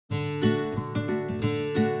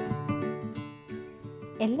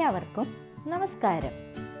എല്ലാവർക്കും നമസ്കാരം.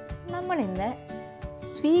 നമ്മൾ ഇന്ന്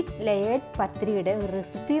സ്വീറ്റ് ലെയേർഡ് പത്രിയുടെ ഒരു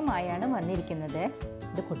റെസിപ്പിയുമായാണ് വന്നിരിക്കുന്നത്.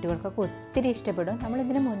 ഇത് കുട്ടികൾക്കൊക്കെ ഒത്തിരി ഇഷ്ടപ്പെടും.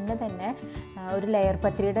 നമ്മളിതിന് മുന്നേ തന്നെ ഒരു ലെയർ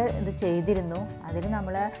പത്രിയുടെ ഇത് ചെയ്തിരുന്നു. അതിൽ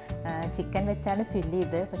നമ്മൾ ചിക്കൻ വെച്ചാണ് ഫില്ല്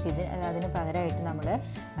ചെയ്ത്, പക്ഷേ അതിന് പകരമായിട്ട് നമ്മൾ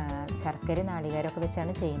ശർക്കര നാളികേരമൊക്കെ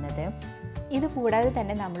വെച്ചാണ് ചെയ്യുന്നത്. ഇത് കൂടാതെ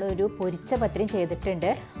തന്നെ നമ്മളൊരു പൊരിച്ച പത്രിയും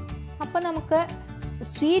ചെയ്തിട്ടുണ്ട്. അപ്പോൾ നമുക്ക്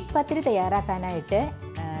സ്വീറ്റ് പത്രി തയ്യാറാക്കാനായിട്ട്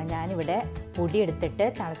ഞാനിവിടെ പൊടി എടുത്തിട്ട്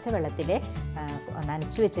തിളച്ച വെള്ളത്തിൽ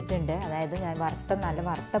നനച്ച് വെച്ചിട്ടുണ്ട്. അതായത് ഞാൻ നല്ല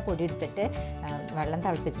വറുത്ത പൊടി എടുത്തിട്ട് വെള്ളം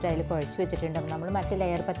തിളപ്പിച്ചിട്ട് അതിൽ കുഴച്ച് വെച്ചിട്ടുണ്ട്. അപ്പോൾ നമ്മൾ മറ്റേ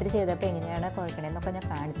ലെയർ പത്രി ചെയ്തപ്പോൾ എങ്ങനെയാണ് കുഴക്കണമെന്നൊക്കെ ഞാൻ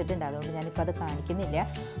കാണിച്ചിട്ടുണ്ട്. അതുകൊണ്ട് ഞാനിപ്പോൾ അത് കാണിക്കുന്നില്ല.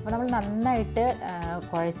 അപ്പോൾ നമ്മൾ നന്നായിട്ട്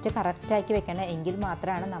കുഴച്ച് കറക്റ്റാക്കി വെക്കണം, എങ്കിൽ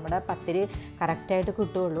മാത്രമാണ് നമ്മുടെ പത്തിരി കറക്റ്റായിട്ട്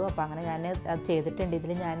കിട്ടുകയുള്ളൂ. അപ്പോൾ അങ്ങനെ ഞാൻ അത് ചെയ്തിട്ടുണ്ട്.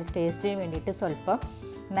 ഇതിൽ ഞാൻ ടേസ്റ്റിന് വേണ്ടിയിട്ട് സ്വല്പം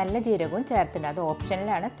നല്ല ജീരകവും ചേർത്തിട്ടുണ്ട്. അത്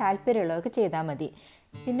ഓപ്ഷനിലാണ്, താല്പര്യമുള്ളവർക്ക് ചെയ്താൽ മതി.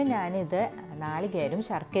 പിന്നെ ഞാനിത് നാളികേരും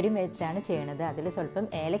ശർക്കരയും വെച്ചാണ് ചെയ്യണത്. അതിൽ സ്വല്പം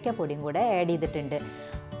ഏലക്കപ്പൊടിയും കൂടെ ആഡ് ചെയ്തിട്ടുണ്ട്.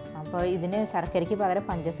 അപ്പോൾ ഇതിന് ശർക്കരയ്ക്ക് പകരം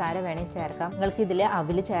പഞ്ചസാര വേണമെങ്കിൽ ചേർക്കാം. നിങ്ങൾക്ക് ഇതിൽ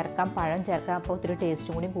അവിൽ ചേർക്കാം, പഴം ചേർക്കാം. അപ്പോൾ ഒത്തിരി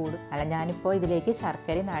ടേസ്റ്റും കൂടി കൂടും. അല്ല, ഞാനിപ്പോൾ ഇതിലേക്ക്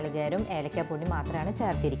ശർക്കരയും നാളികേരും ഏലക്കപ്പൊടി മാത്രമാണ്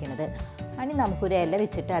ചേർത്തിരിക്കുന്നത്. ഇനി നമുക്കൊരു ഇല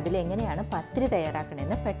വെച്ചിട്ട് അതിലെങ്ങനെയാണ് പത്തിരി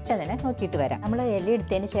തയ്യാറാക്കണമെന്ന് പെട്ടെന്ന് തന്നെ നോക്കിയിട്ട് വരാം. നമ്മൾ ഇല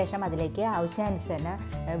എടുത്തതിന് ശേഷം അതിലേക്ക് ആവശ്യാനുസരണം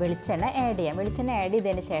വെളിച്ചെണ്ണ ആഡ് ചെയ്യാം. വെളിച്ചെണ്ണ ആഡ്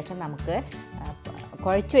ചെയ്തതിന് ശേഷം നമുക്ക്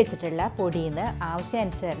കുഴച്ച് വെച്ചിട്ടുള്ള പൊടിയിൽ നിന്ന്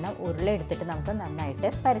ആവശ്യാനുസരണം ഉരുള എടുത്തിട്ട് നമുക്ക് നന്നായിട്ട്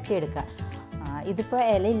പരത്തിയെടുക്കാം. ഇതിപ്പോൾ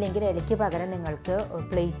ഇല ഇല്ലെങ്കിൽ ഇലയ്ക്ക് പകരം നിങ്ങൾക്ക്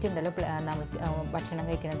പ്ലേറ്റ് ഉണ്ടല്ലോ, നമുക്ക് ഭക്ഷണം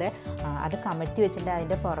കഴിക്കുന്നത്, അത് കമഴ്ത്തി വെച്ചിട്ട്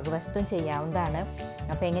അതിൻ്റെ പുറകുവശത്തും ചെയ്യാവുന്നതാണ്.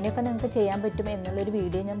 അപ്പോൾ എങ്ങനെയൊക്കെ നിങ്ങൾക്ക് ചെയ്യാൻ പറ്റും എന്നുള്ളൊരു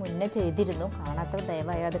വീഡിയോ ഞാൻ മുന്നേ ചെയ്തിരുന്നു. കാണാത്തവർ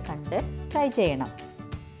ദയവായി അത് കണ്ട് ട്രൈ ചെയ്യണം.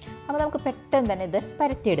 അപ്പോൾ നമുക്ക് പെട്ടെന്ന് തന്നെ ഇത്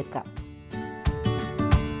പരത്തിയെടുക്കാം.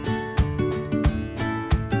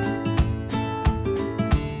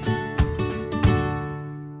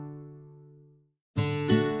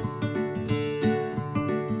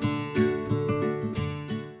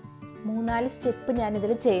 നാല് സ്റ്റെപ്പ്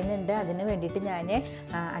ഞാനിതിൽ ചെയ്യുന്നുണ്ട്. അതിന് വേണ്ടിയിട്ട് ഞാൻ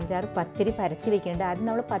 5-6 പത്തിരി പരത്തി വെക്കുന്നുണ്ട്. ആദ്യം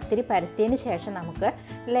നമ്മൾ പത്തിരി പരത്തിയതിന് ശേഷം നമുക്ക്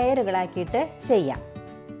ലെയറുകളാക്കിയിട്ട് ചെയ്യാം.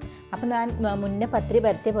 അപ്പം ഞാൻ മുന്നേ പത്തിരി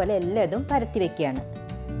പരത്തിയ പോലെ എല്ലാതും പരത്തി വെക്കുകയാണ്.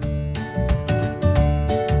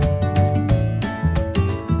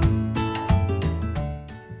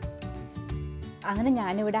 അങ്ങനെ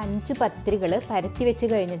ഞാനിവിടെ 5 പത്തിരികൾ പരത്തി വെച്ച്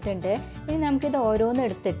കഴിഞ്ഞിട്ടുണ്ട്. ഇനി നമുക്കിത് ഓരോന്നും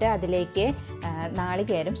എടുത്തിട്ട് അതിലേക്ക്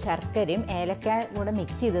നാളികേരും ശർക്കരയും ഏലക്ക കൂടെ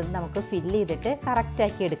മിക്സ് ചെയ്തത് നമുക്ക് ഫില്ല് ചെയ്തിട്ട്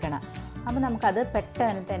കറക്റ്റാക്കി എടുക്കണം. അപ്പോൾ നമുക്കത്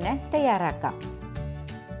പെട്ടെന്ന് തന്നെ തയ്യാറാക്കാം.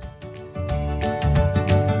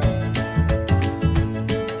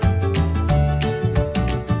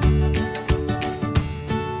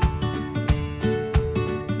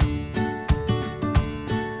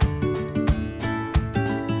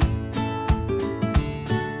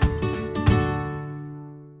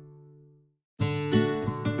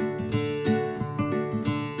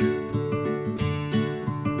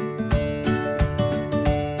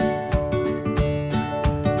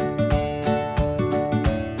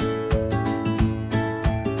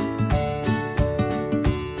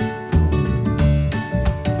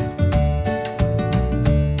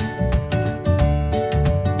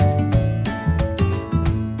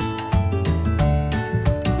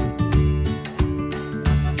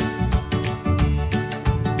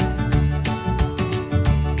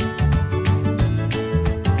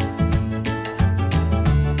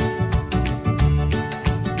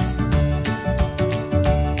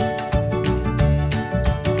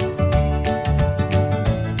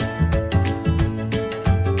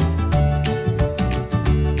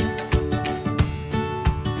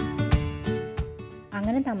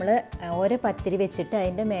 അങ്ങനെ നമ്മൾ ഓരോ പത്തിരി വെച്ചിട്ട്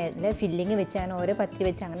അതിൻ്റെ മേലെ ഫില്ലിങ് വെച്ചാണ് ഓരോ പത്തിരി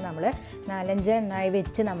വെച്ച് അങ്ങനെ നമ്മൾ 4-5 എണ്ണായി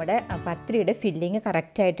വെച്ച് നമ്മുടെ പത്തിരിയുടെ ഫില്ലിങ്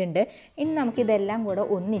കറക്റ്റായിട്ടുണ്ട്. ഇനി നമുക്കിതെല്ലാം കൂടെ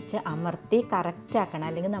ഒന്നിച്ച് അമർത്തി കറക്റ്റാക്കണം,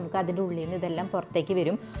 അല്ലെങ്കിൽ നമുക്ക് അതിൻ്റെ ഉള്ളിൽ നിന്ന് ഇതെല്ലാം പുറത്തേക്ക്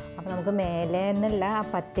വരും. അപ്പോൾ നമുക്ക് മേലെ നിന്നുള്ള ആ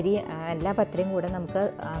പത്തിരി എല്ലാ പത്തിരിയും കൂടെ നമുക്ക്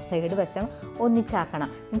സൈഡ് വശം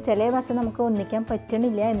ഒന്നിച്ചാക്കണം. ചില വശം നമുക്ക് ഒന്നിക്കാൻ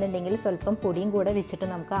പറ്റണില്ല എന്നുണ്ടെങ്കിൽ സ്വല്പം പൊടിയും കൂടെ വെച്ചിട്ട്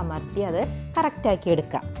നമുക്ക് അമർത്തി അത് കറക്റ്റാക്കി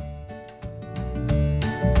എടുക്കാം.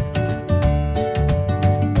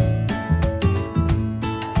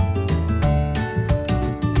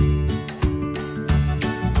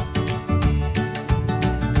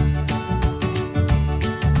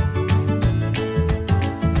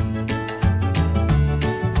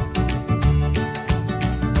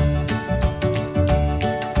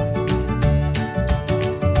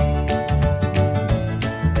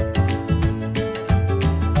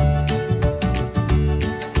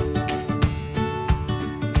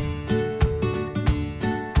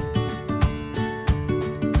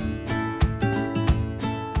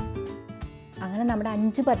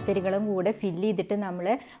 5 പത്തിരികളും കൂടെ ഫില്ല് ചെയ്തിട്ട് നമ്മൾ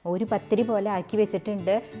ഒരു പത്തിരി പോലെ ആക്കി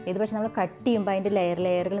വെച്ചിട്ടുണ്ട്. ഇത് പക്ഷേ നമ്മൾ കട്ട് ചെയ്യുമ്പോൾ അതിൻ്റെ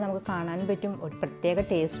ലെയറുകൾ നമുക്ക് കാണാൻ പറ്റും. ഒരു പ്രത്യേക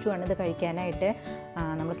ടേസ്റ്റുമാണ് ഇത് കഴിക്കാനായിട്ട്.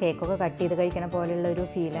 നമ്മൾ കേക്കൊക്കെ കട്ട് ചെയ്ത് കഴിക്കണ പോലെയുള്ള ഒരു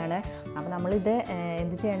ഫീലാണ്. അപ്പോൾ നമ്മളിത്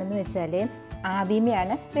എന്ത് ചെയ്യണമെന്ന് വെച്ചാൽ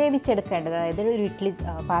ആവിമയാണ് വേവിച്ചെടുക്കേണ്ടത്. അതായത് ഒരു ഇഡ്ഡലി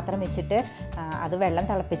പാത്രം വെച്ചിട്ട് അത് വെള്ളം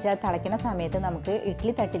തിളപ്പിച്ച് അത് തിളയ്ക്കുന്ന സമയത്ത് നമുക്ക്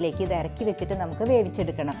ഇഡ്ഡലി തട്ടിലേക്ക് ഇത് ഇറക്കി വെച്ചിട്ട് നമുക്ക്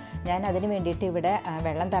വേവിച്ചെടുക്കണം. ഞാൻ അതിന് വേണ്ടിയിട്ട് ഇവിടെ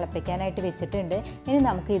വെള്ളം തിളപ്പിക്കാനായിട്ട് വെച്ചിട്ടുണ്ട്. ഇനി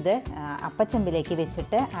നമുക്കിത് അപ്പച്ചമ്പിലേക്ക്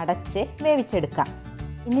വെച്ചിട്ട് അടച്ച് വേവിച്ചെടുക്കാം.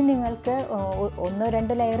 ഇനി നിങ്ങൾക്ക്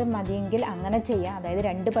 1-2 ലെയർ മതിയെങ്കിൽ അങ്ങനെ ചെയ്യാം. അതായത്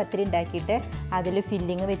 2 പത്തിരി ഉണ്ടാക്കിയിട്ട് അതിൽ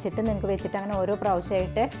ഫില്ലിങ് വെച്ചിട്ട് നിങ്ങൾക്ക് വെച്ചിട്ട് അങ്ങനെ ഓരോ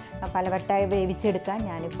പ്രാവശ്യമായിട്ട് പലവട്ടമായി വേവിച്ചെടുക്കാം.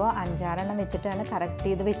 ഞാനിപ്പോൾ 5-6 വെച്ചിട്ടാണ് കറക്റ്റ്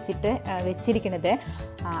ചെയ്ത് വെച്ചിരിക്കുന്നത്.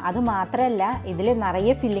 അതുമാത്രമല്ല, ഇതിൽ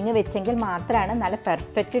നിറയെ ഫില്ലിങ് വെച്ചെങ്കിൽ മാത്രമാണ് നല്ല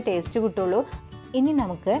പെർഫെക്റ്റ് ടേസ്റ്റ് കിട്ടുള്ളൂ. ഇനി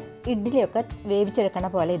നമുക്ക് ഇഡ്ഡലിയൊക്കെ വേവിച്ചെടുക്കണ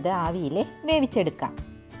പോലെ ഇത് ആവിയിൽ വേവിച്ചെടുക്കാം.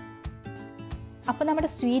 അപ്പോൾ നമ്മുടെ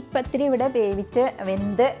സ്വീറ്റ് പത്തിരി ഇവിടെ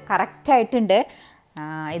വെന്ത് കറക്റ്റായിട്ടുണ്ട്.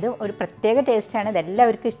 ഇത് ഒരു പ്രത്യേക ടേസ്റ്റാണ്.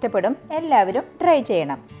 ഇതെല്ലാവർക്കും ഇഷ്ടപ്പെടും. എല്ലാവരും ട്രൈ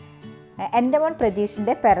ചെയ്യണം. എൻ്റെ മോൻ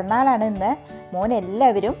പ്രജീഷിൻ്റെ പിറന്നാളാണ് ഇന്ന്. മോൻ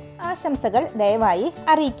എല്ലാവരും ആശംസകൾ ദയവായി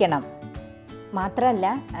അറിയിക്കണം. മാത്രമല്ല,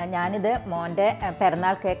 ഞാനിത് മോൻ്റെ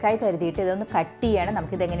പിറന്നാൾ കേക്കായി കരുതിയിട്ട് ഇതൊന്ന് കട്ട് ചെയ്യണം.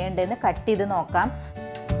 നമുക്കിതെങ്ങനെയുണ്ടെന്ന് കട്ട് ചെയ്ത് നോക്കാം.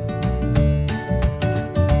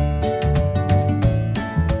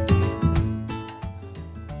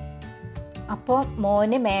 അപ്പോൾ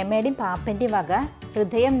മോന് മേമയുടെയും പാപ്പൻ്റെയും വക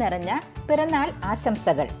ഹൃദയം നിറഞ്ഞ പിറന്നാൾ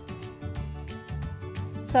ആശംസകൾ.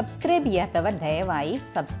 സബ്സ്ക്രൈബ് ചെയ്യാത്തവർ ദയവായി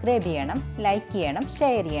സബ്സ്ക്രൈബ് ചെയ്യണം, ലൈക്ക് ചെയ്യണം,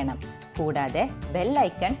 ഷെയർ ചെയ്യണം. കൂടാതെ ബെൽ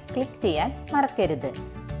ഐക്കൺ ക്ലിക്ക് ചെയ്യാൻ മറക്കരുത്.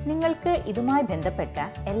 നിങ്ങൾക്ക് ഇതുമായി ബന്ധപ്പെട്ട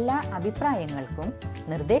എല്ലാ അഭിപ്രായങ്ങൾക്കും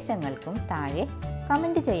നിർദ്ദേശങ്ങൾക്കും താഴെ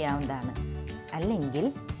കമൻറ്റ് ചെയ്യാവുന്നതാണ്. അല്ലെങ്കിൽ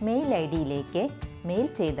മെയിൽ ID യിലേക്ക് മെയിൽ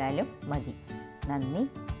ചെയ്താലും മതി. നന്ദി,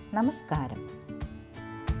 നമസ്കാരം.